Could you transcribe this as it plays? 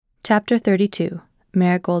Chapter 32,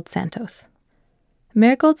 Marigold Santos.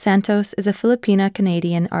 Marigold Santos is a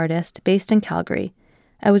Filipino-Canadian artist based in Calgary.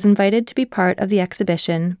 I was invited to be part of the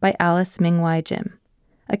exhibition by Alice Ming Wai Jim,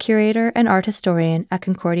 a curator and art historian at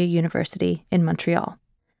Concordia University in Montreal.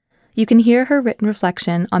 You can hear her written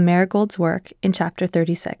reflection on Marigold's work in Chapter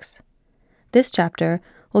 36. This chapter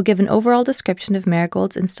will give an overall description of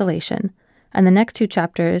Marigold's installation, and the next two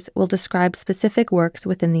chapters will describe specific works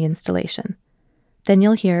within the installation. Then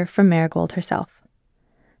you'll hear from Marigold herself.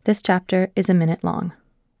 This chapter is a minute long.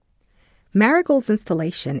 Marigold's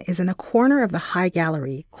installation is in a corner of the high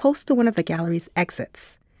gallery, close to one of the gallery's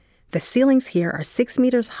exits. The ceilings here are 6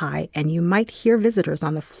 meters high, and you might hear visitors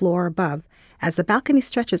on the floor above as the balcony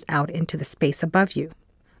stretches out into the space above you.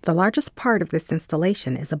 The largest part of this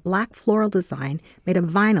installation is a black floral design made of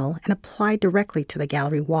vinyl and applied directly to the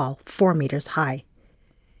gallery wall, 4 meters high.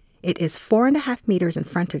 It is 4.5 meters in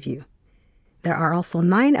front of you. There are also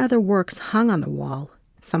 9 other works hung on the wall,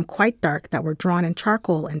 some quite dark that were drawn in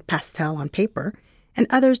charcoal and pastel on paper, and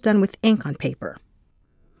others done with ink on paper.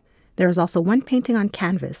 There is also 1 painting on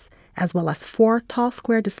canvas, as well as 4 tall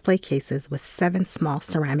square display cases with 7 small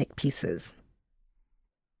ceramic pieces.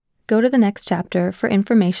 Go to the next chapter for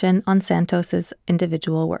information on Santos's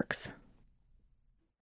individual works.